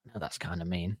 No, that's kind of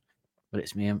mean, but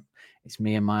it's me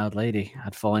and my old lady.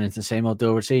 I'd fallen into the same old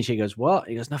dull routine. She goes, what?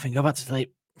 He goes, nothing. Go back to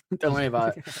sleep. Don't worry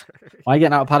about it. Why are you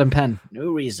getting out a pad and pen?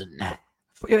 No reason.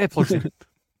 Put your earplugs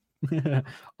in.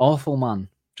 Awful man,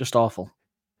 just awful.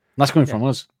 That's coming from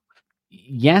us.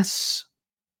 Yes,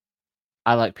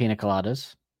 I like pina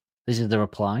coladas. This is the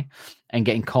reply. And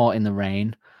getting caught in the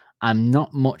rain. I'm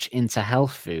not much into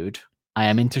health food. I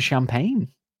am into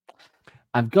champagne.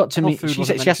 I've got to meet. Food She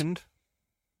wasn't said, mentioned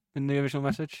in the original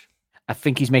message. I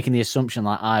think he's making the assumption,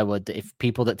 like I would, that if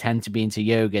people that tend to be into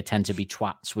yoga tend to be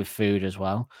twats with food as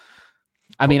well.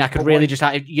 I mean, I could really just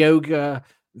have yoga,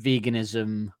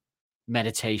 veganism,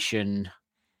 meditation.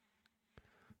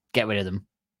 Get rid of them.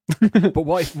 But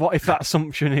what if that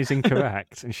assumption is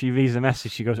incorrect and she reads the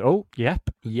message? She goes, "Oh, yep.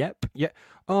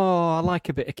 Oh, I like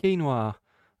a bit of quinoa.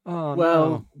 Oh,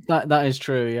 well, no. that is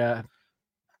true. Yeah.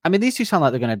 I mean, these two sound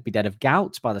like they're going to be dead of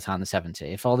gout by the time they're 70.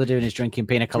 If all they're doing is drinking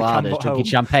pina coladas, drinking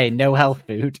champagne, no health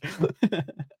food.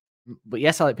 But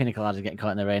yes, I like pina coladas getting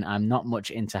caught in the rain. I'm not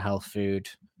much into health food.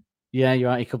 Yeah, you're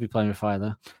right. You could be playing with fire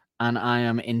there. And I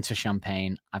am into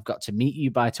champagne. I've got to meet you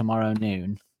by tomorrow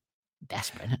noon.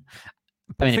 Desperate.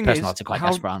 I mean, personalities are quite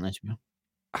desperate, aren't they?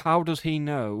 How does he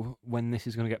know when this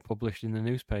is going to get published in the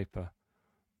newspaper?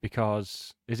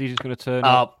 Because is he just going to turn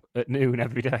up at noon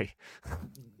every day?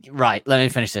 Right. Let me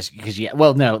finish this because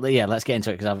let's get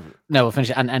into it because we'll finish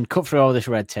it and cut through all this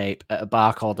red tape at a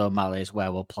bar called O'Malley's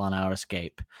where we'll plan our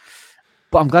escape.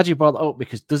 But I'm glad you brought that up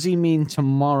because does he mean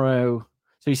tomorrow?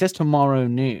 So he says tomorrow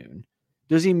noon.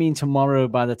 Does he mean tomorrow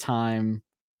by the time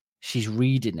she's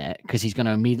reading it? Because he's going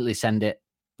to immediately send it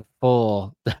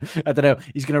before. I don't know.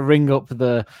 He's going to ring up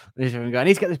I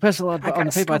need to get this personal ad on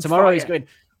the paper by tomorrow. He's going,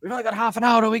 we've only got half an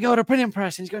hour. We go to printing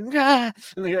press. And he's going, yeah.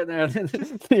 And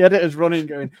the editor's running,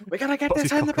 going, we got to get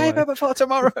this in the paper before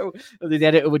tomorrow. And the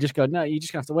editor would just go, no, you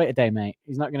just have to wait a day, mate.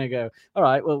 He's not going to go, all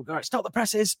right, stop the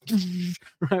presses.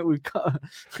 Right, we've got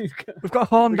a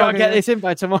horn. We've got to get this in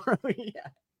by tomorrow.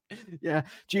 Yeah.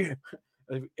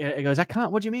 He goes, I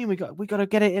can't. What do you mean? We got to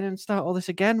get it in and start all this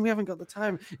again. We haven't got the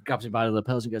time. He grabs him by the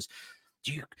lapels and goes,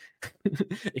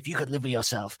 if you could live with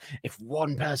yourself, if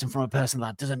one person from a person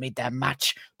that doesn't meet their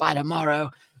match by tomorrow,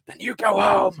 then you go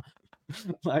home.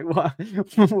 Like what?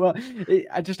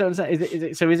 I just don't understand.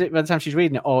 Is it by the time she's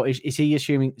reading it, or is he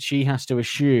assuming she has to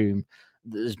assume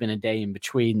that there's been a day in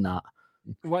between that?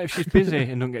 What if she's busy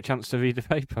and don't get a chance to read the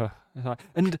paper? It's like-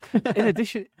 And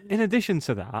in addition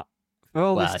to that, for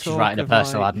all Well, this she's talk writing a of,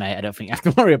 personal like, ad, mate. I don't think you have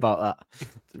to worry about that.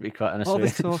 To be quite honest all with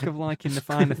this you. talk of liking the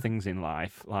finer things in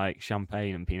life, like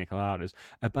champagne and pina coladas,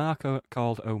 a bar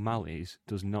called O'Malley's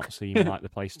does not seem like the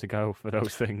place to go for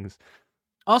those things.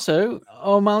 Also,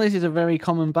 O'Malley's is a very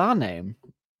common bar name.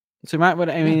 So you might want,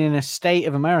 I mean, in a state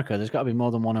of America, there's got to be more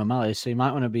than one O'Malley's, so you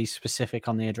might want to be specific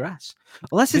on the address.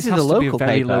 Unless this is has a to be local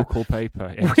very paper, local paper,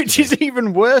 it has which to is be.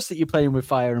 even worse that you're playing with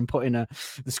fire and putting a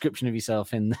description of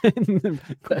yourself in the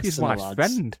Could be his personal wife's ads.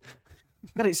 friend.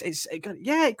 God,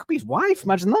 it could be his wife.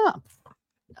 Imagine that.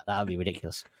 That would be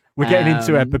ridiculous. We're getting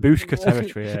into a babushka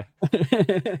territory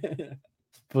here.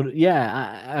 But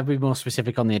yeah, I'd be more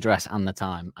specific on the address and the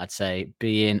time. I'd say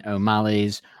be in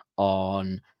O'Malley's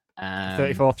on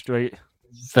 34th Street.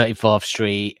 34th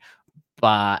Street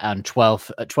by at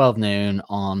 12 noon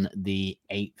on the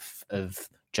 8th of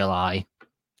July.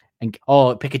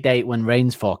 Or pick a date when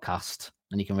rain's forecast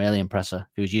and you can really impress her.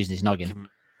 If he was using his noggin.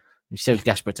 He's so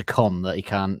desperate to come that he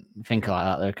can't think like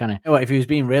that. Though, can he? If he was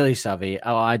being really savvy,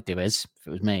 all I'd do is, if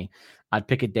it was me, I'd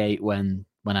pick a date when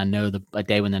I know a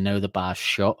day when I know the bar's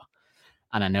shut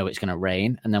and I know it's going to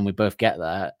rain, and then we both get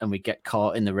there and we get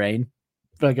caught in the rain.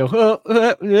 But I go,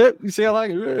 you see, I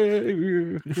like it.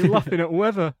 You're laughing at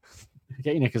weather.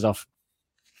 Get your knickers off.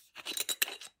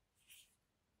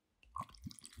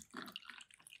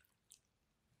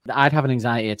 I'd have an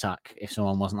anxiety attack if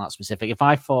someone wasn't that specific. If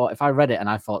I read it and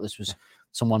I thought this was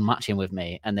someone matching with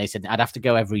me, and they said I'd have to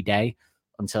go every day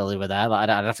until they were there, like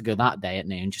I'd have to go that day at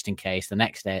noon just in case, the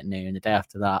next day at noon, the day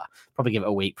after that, probably give it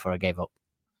a week before I gave up.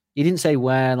 You didn't say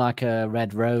wear like a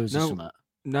red rose or something?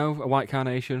 No, a white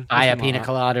carnation. I had pina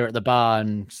colada at the bar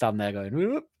and stand there going,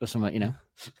 whoop, or something, you know.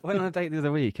 I went on a date the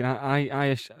other week, and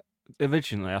I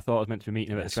originally I thought I was meant to be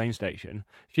meeting her at the train station.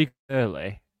 She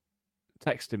early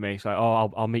texted me, she's like,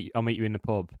 "Oh, I'll meet you in the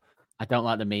pub." I don't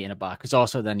like the meet in a bar because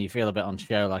also then you feel a bit on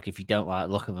show. Like if you don't like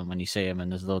the look of them when you see them,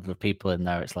 and there's loads of people in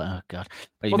there, it's like, oh god.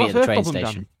 But you meet at the train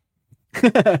station.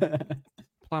 Plan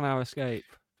our escape.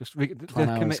 Just they're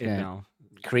committed escape. now.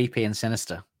 Creepy and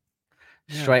sinister.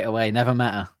 Yeah. Straight away, never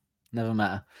met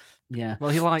her. Yeah.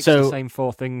 Well, he likes the same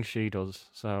 4 things she does,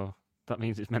 so that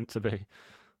means it's meant to be.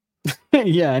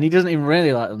 Yeah, and he doesn't even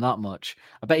really like them that much.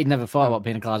 I bet he'd never thought about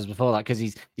pina coladas before that because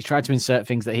he's tried to insert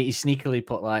things that he sneakily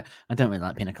put like, I don't really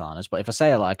like pina coladas, but if I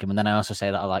say I like them and then I also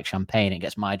say that I like champagne, it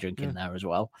gets my drink in there as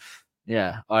well.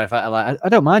 Yeah, or if I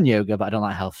don't mind yoga, but I don't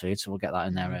like health food, so we'll get that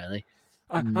in there really.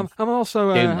 I'm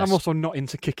also not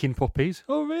into kicking puppies.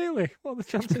 Oh really? What are the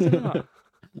chances of that?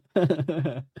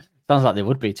 Sounds like they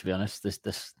would be, to be honest. This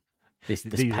These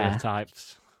pair. are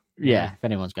types. Yeah, if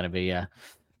anyone's going to be, yeah.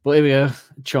 But here we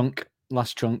go.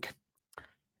 Last chunk.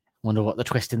 Wonder what the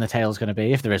twist in the tail is going to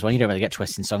be. If there is one, you don't really get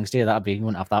twists in songs, do you? You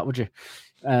wouldn't have that, would you?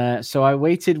 So I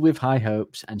waited with high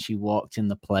hopes and she walked in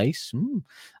the place.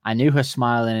 I knew her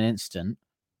smile in an instant.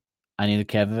 I knew the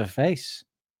curve of her face.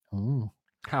 Ooh.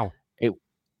 How?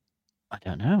 I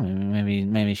don't know.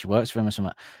 Maybe she works for him or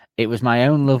something. It was my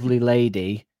own lovely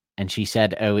lady, and she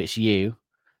said, "Oh, it's you."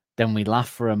 Then we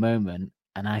laughed for a moment,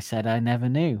 and I said, "I never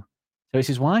knew." So it's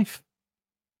his wife.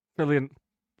 Brilliant.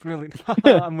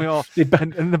 And we all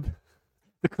and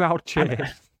the crowd cheered.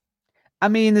 I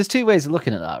mean, there's 2 ways of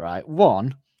looking at that, right?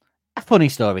 1, a funny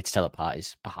story to tell at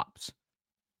parties, perhaps.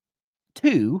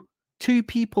 2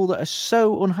 people that are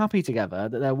so unhappy together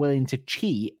that they're willing to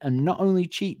cheat, and not only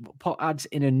cheat, but put ads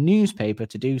in a newspaper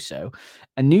to do so.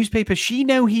 A newspaper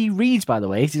he reads, by the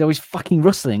way. He's always fucking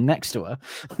rustling next to her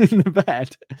in the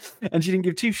bed. And she didn't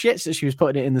give 2 shits that she was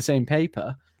putting it in the same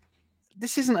paper.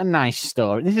 This isn't a nice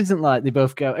story. This isn't like they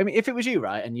both go. I mean, if it was you,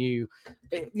 right, and you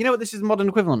know what this is the modern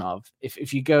equivalent of?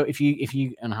 If you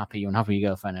unhappy, you're unhappy with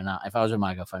your girlfriend, and if I was with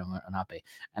my girlfriend and we're unhappy,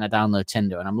 and I download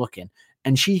Tinder and I'm looking,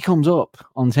 and she comes up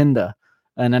on Tinder,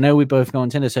 and I know we both go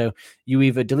on Tinder, so you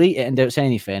either delete it and don't say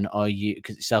anything, or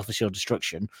because it's self-assured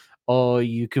destruction, or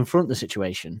you confront the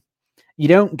situation. You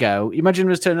don't go.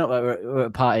 Imagine us turning up we're at a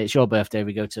party. It's your birthday.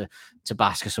 We go to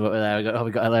Basque or something. There.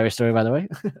 We got a hilarious story, by the way.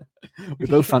 We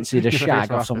both fancied a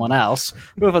shag off someone else.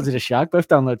 We both fancied a shag. Both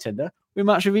download Tinder. We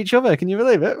match with each other. Can you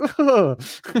believe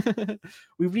it?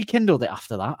 We rekindled it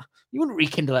after that. You wouldn't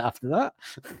rekindle it after that.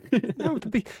 No, to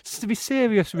be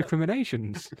serious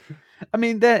recriminations. I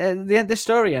mean, the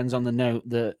story ends on the note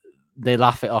that they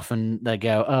laugh it off and they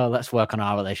go, "Oh, let's work on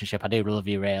our relationship. I do love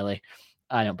you, really."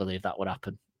 I don't believe that would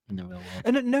happen in the real world.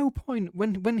 And at no point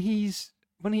when he's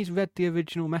read the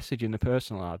original message in the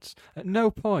personal ads, at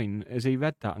no point has he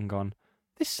read that and gone,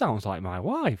 "This sounds like my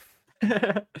wife."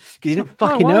 Because you didn't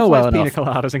fucking know well enough. Pina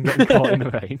coladas and getting caught in the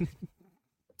rain.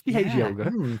 He hates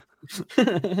yoga.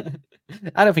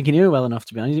 I don't think he knew her well enough,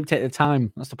 to be honest. He didn't take the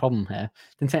time. That's the problem here.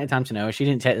 Didn't take the time to know her. She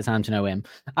didn't take the time to know him.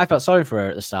 I felt sorry for her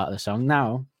at the start of the song.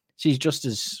 Now she's just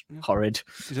as horrid.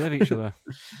 Deserve each other.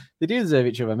 They do deserve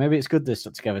each other. Maybe it's good they're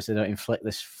stuck together so they don't inflict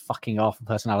this fucking awful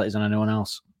personalities on anyone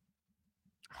else.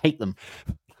 Hate them.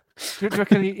 Do you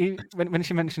reckon when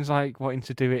she mentions like wanting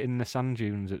to do it in the sand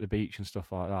dunes at the beach and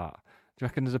stuff like that, do you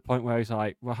reckon there's a point where he's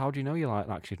like, well, how do you know you like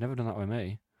that? 'Cause you've never done that with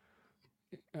me.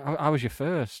 I was your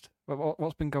first.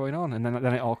 What's been going on? And then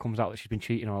it all comes out that she's been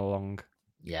cheating all along.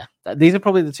 Yeah. These are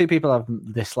probably the two people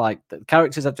I've disliked. The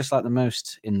characters I've disliked the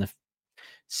most in the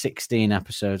 16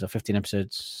 episodes or 15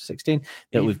 episodes, 16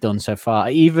 that we've done so far.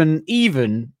 Even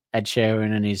Ed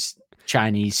Sheeran and his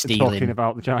Chinese stealing, talking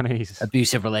about the Chinese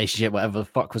abusive relationship, whatever the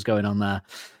fuck was going on there.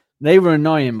 They were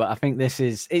annoying, but I think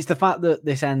it's the fact that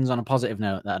this ends on a positive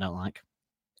note that I don't like.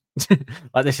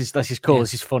 Like this is cool. Yeah.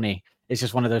 This is funny. It's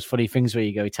just one of those funny things where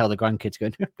you tell the grandkids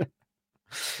going,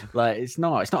 like it's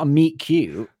not a meet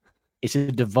cute. It's a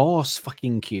divorce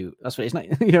fucking cute. That's what it's not.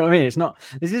 You know what I mean? It's not.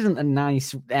 This isn't a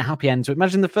nice, happy end to it.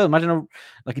 Imagine the film. Imagine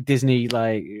a Disney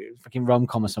like fucking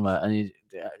rom-com or something. And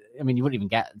I mean, you wouldn't even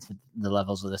get to the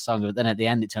levels of the song. But then at the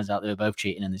end, it turns out they were both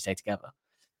cheating and they stay together.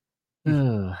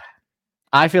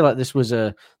 I feel like these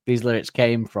lyrics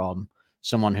came from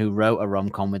someone who wrote a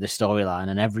rom-com with a storyline,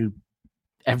 and every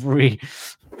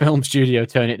film studio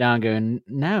turned it down, going,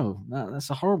 "No,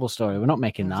 that's a horrible story. We're not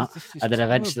making that." And then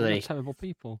eventually, terrible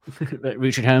people.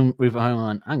 Rupert Holmes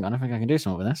went, "Hang on, I think I can do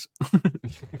something with this."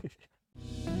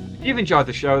 If you've enjoyed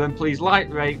the show, then please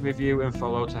like, rate, review, and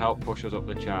follow to help push us up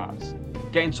the charts.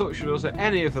 Get in touch with us at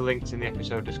any of the links in the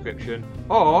episode description,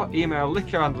 or email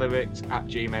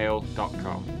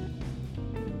liquorandlyrics@gmail.com.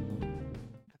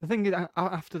 The thing is,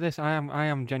 after this, I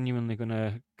am genuinely going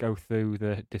to go through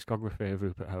the discography of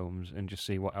Rupert Holmes and just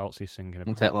see what else he's singing about.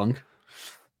 Won't take long.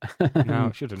 No,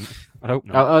 it shouldn't. I hope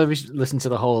not. I'll listen to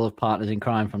the whole of Partners in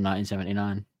Crime from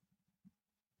 1979.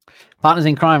 Partners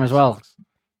in Crime as well.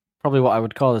 Probably what I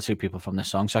would call the two people from this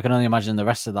song. So I can only imagine the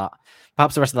rest of that.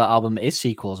 Perhaps the rest of that album is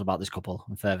sequels about this couple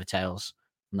and further tales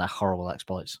and their horrible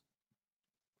exploits.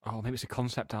 Oh, maybe it's a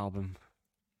concept album.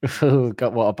 Oh,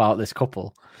 God, what about this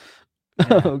couple?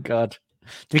 Yeah. Oh, God.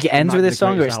 Do you think it ends with this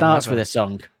song or it starts with this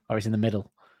song? Or it's in the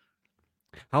middle?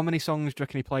 How many songs do you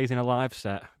reckon he plays in a live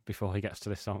set before he gets to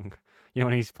this song? You know,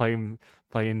 when he's playing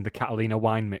the Catalina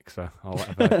wine mixer or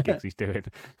whatever gigs he's doing.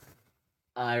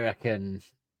 I reckon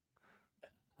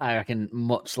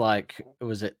much like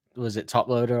was it Top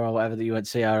Loader or whatever that you went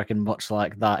to see? I reckon much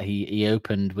like that he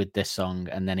opened with this song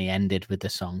and then he ended with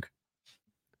this song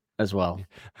as well.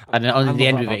 And on the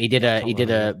end of it, he did a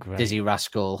Dizzy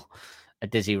Rascal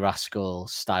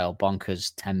style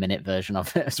bonkers 10-minute version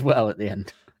of it as well at the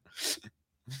end.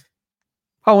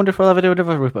 I wonder if we'll ever do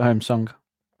another Rupert Holmes song.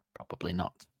 Probably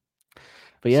not.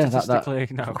 But yeah,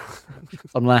 no.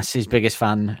 Unless his biggest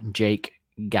fan, Jake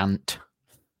Gant,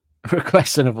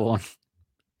 requests another one.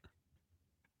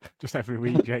 Just every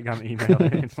week, Jake Gant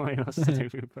emailing in wanting us to do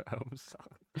Rupert Holmes song.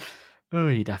 Oh,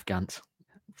 you daft Gant.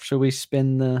 Shall we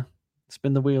spin the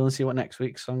wheel and see what next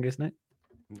week's song is, Nick?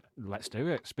 Let's do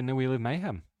it. Spin the wheel of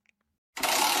mayhem.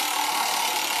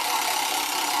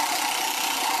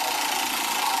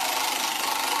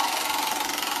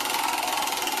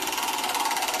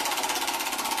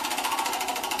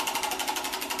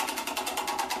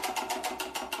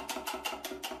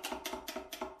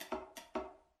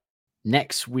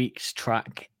 Next week's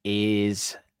track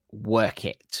is Work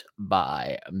It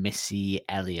by Missy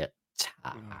Elliott.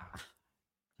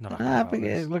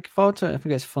 Looking forward to it. I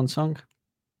think it's a fun song.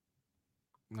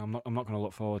 No, I'm not going to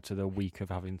look forward to the week of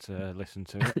having to listen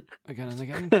to it again and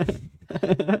again.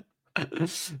 But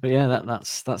yeah,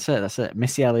 that's it. That's it.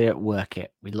 Missy Elliott, Work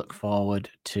It. We look forward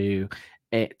to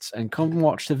it, and come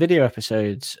watch the video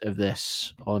episodes of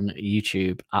this on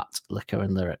YouTube at Liquor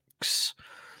and Lyrics.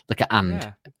 Liquor and.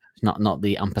 Yeah. Not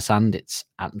the ampersand, it's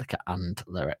at Liquor and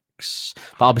Lyrics.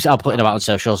 But I'll put it out on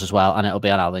socials as well, and it'll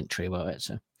be on our link tree, won't it?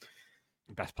 So.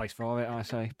 Best place for it, I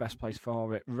say. Best place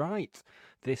for it. Right.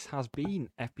 This has been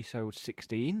episode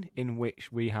 16, in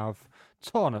which we have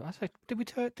torn it. I say, I think we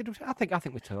tore it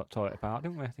apart,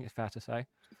 didn't we? I think it's fair to say.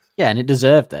 Yeah, and it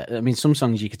deserved it. I mean, some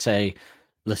songs you could say,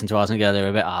 listen to ours and go, they're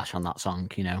a bit harsh on that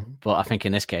song, you know. But I think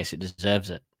in this case, it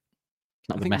deserves it.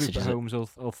 I think Rupert Holmes will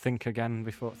think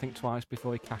twice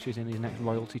before he cashes in his next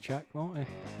royalty check, won't he?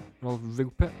 Well,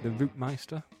 Rupert, the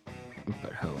Rootmeister.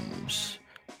 Rupert Holmes.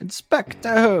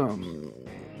 Inspector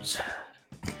Holmes.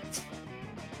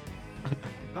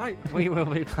 Right, we will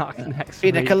be back next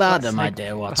Pina week. Colada, my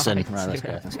dear Watson. Right,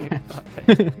 let's go.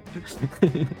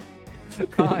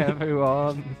 Bye,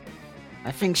 everyone.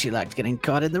 I think she liked getting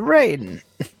caught in the rain.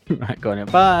 Right, go on.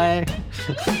 Bye.